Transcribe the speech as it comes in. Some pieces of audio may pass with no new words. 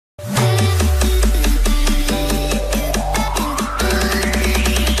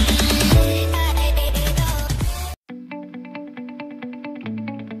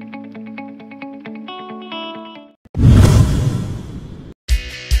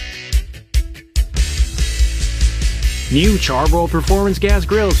New Charbroil Performance gas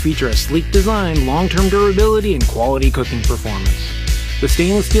grills feature a sleek design, long-term durability, and quality cooking performance. The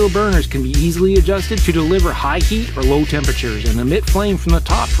stainless steel burners can be easily adjusted to deliver high heat or low temperatures and emit flame from the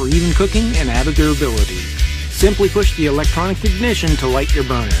top for even cooking and added durability. Simply push the electronic ignition to light your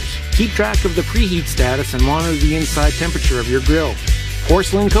burners. Keep track of the preheat status and monitor the inside temperature of your grill.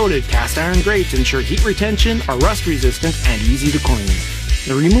 Porcelain-coated cast iron grates ensure heat retention, are rust-resistant, and easy to clean.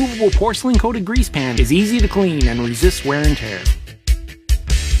 The removable porcelain-coated grease pan is easy to clean and resists wear and tear.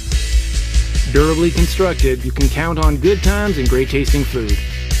 Durably constructed, you can count on good times and great tasting food.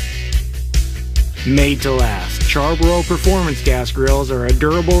 Made to last, Charbroil Performance gas grills are a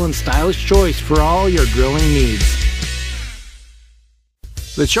durable and stylish choice for all your grilling needs.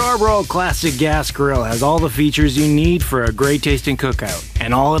 The Charbroil Classic Gas Grill has all the features you need for a great tasting cookout,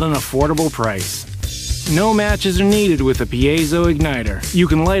 and all at an affordable price. No matches are needed with a piezo igniter. You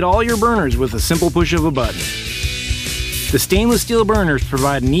can light all your burners with a simple push of a button. The stainless steel burners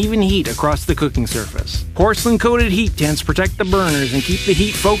provide an even heat across the cooking surface. Porcelain-coated heat tents protect the burners and keep the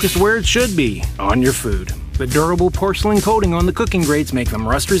heat focused where it should be, on your food. The durable porcelain coating on the cooking grates make them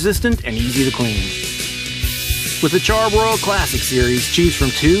rust-resistant and easy to clean. With the Charbroil Classic series, choose from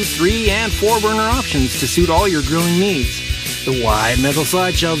 2, 3, and 4 burner options to suit all your grilling needs. The wide metal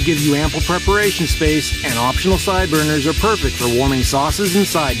side shelves give you ample preparation space, and optional side burners are perfect for warming sauces and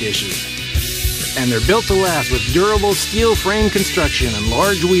side dishes. And they're built to last with durable steel frame construction and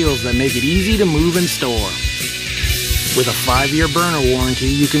large wheels that make it easy to move and store. With a 5-year burner warranty,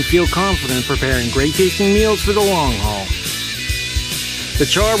 you can feel confident preparing great tasting meals for the long haul. The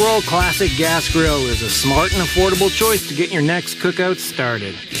Charbroil Classic Gas Grill is a smart and affordable choice to get your next cookout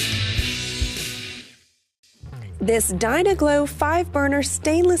started. This Dynaglow 5-burner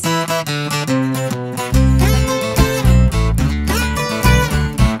stainless...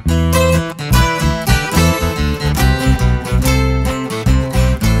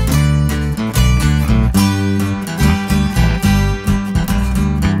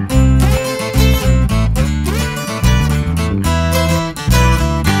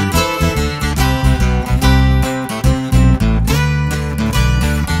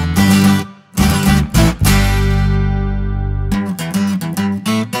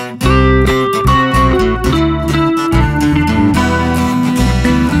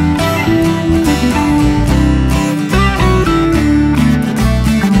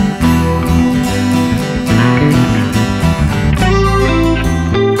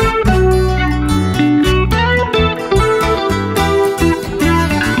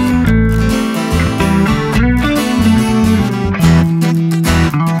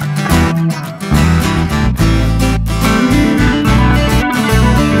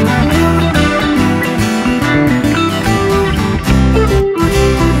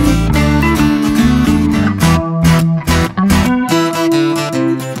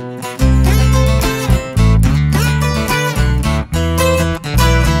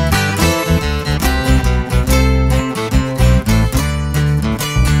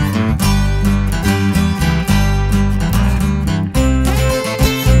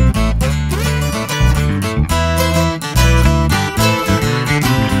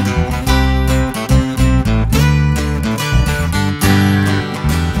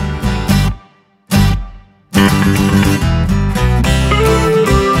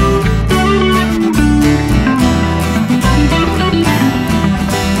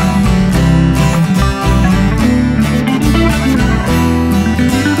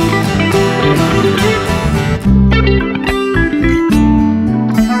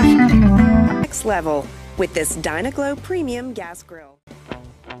 level with this Dynaglow Premium Gas Grill.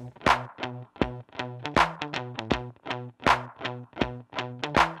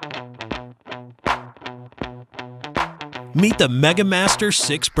 Meet the MegaMaster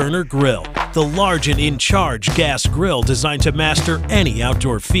 6-burner grill, the large and in-charge gas grill designed to master any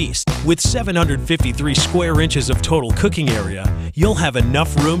outdoor feast. With 753 square inches of total cooking area, you'll have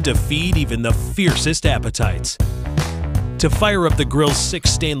enough room to feed even the fiercest appetites. To fire up the grill's 6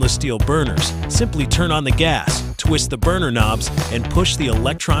 stainless steel burners, simply turn on the gas, twist the burner knobs, and push the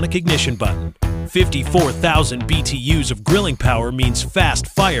electronic ignition button. 54,000 BTUs of grilling power means fast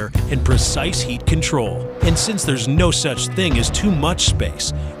fire and precise heat control. And since there's no such thing as too much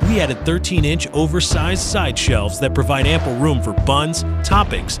space, we added 13-inch oversized side shelves that provide ample room for buns,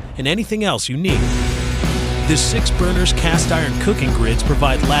 toppings, and anything else you need. The 6-burners cast iron cooking grids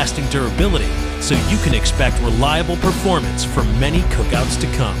provide lasting durability, so you can expect reliable performance for many cookouts to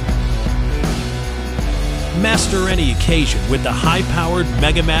come. Master any occasion with the high-powered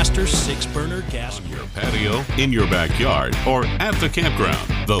MegaMaster 6-burner gas grill. patio, in your backyard, or at the campground,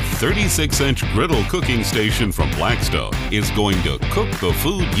 the 36-inch griddle cooking station from Blackstone is going to cook the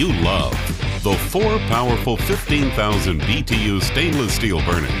food you love. The 4 powerful 15,000 BTU stainless steel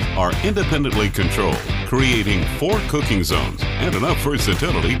burners are independently controlled, creating 4 cooking zones and enough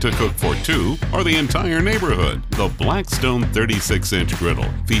versatility to cook for 2 or the entire neighborhood. The Blackstone 36-inch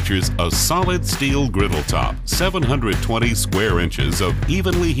griddle features a solid steel griddle top, 720 square inches of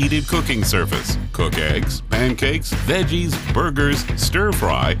evenly heated cooking surface. Cook eggs, pancakes, veggies, burgers, stir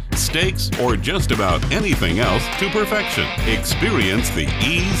fry, steaks, or just about anything else to perfection. Experience the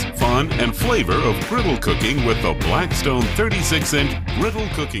ease, fun, and flavor of griddle cooking with the Blackstone 36-inch griddle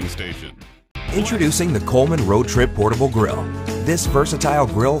cooking station. Introducing the Coleman Road Trip Portable Grill. This versatile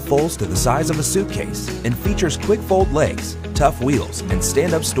grill folds to the size of a suitcase and features quick fold legs, tough wheels, and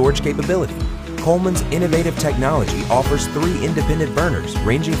stand-up storage capability. Coleman's innovative technology offers 3 independent burners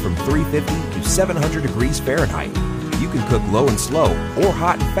ranging from 350 to 700 degrees Fahrenheit. You can cook low and slow or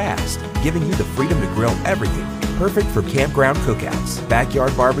hot and fast, giving you the freedom to grill everything. Perfect for campground cookouts,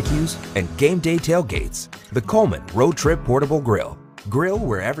 backyard barbecues, and game day tailgates. The Coleman Road Trip Portable Grill. Grill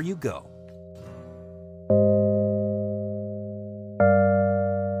wherever you go.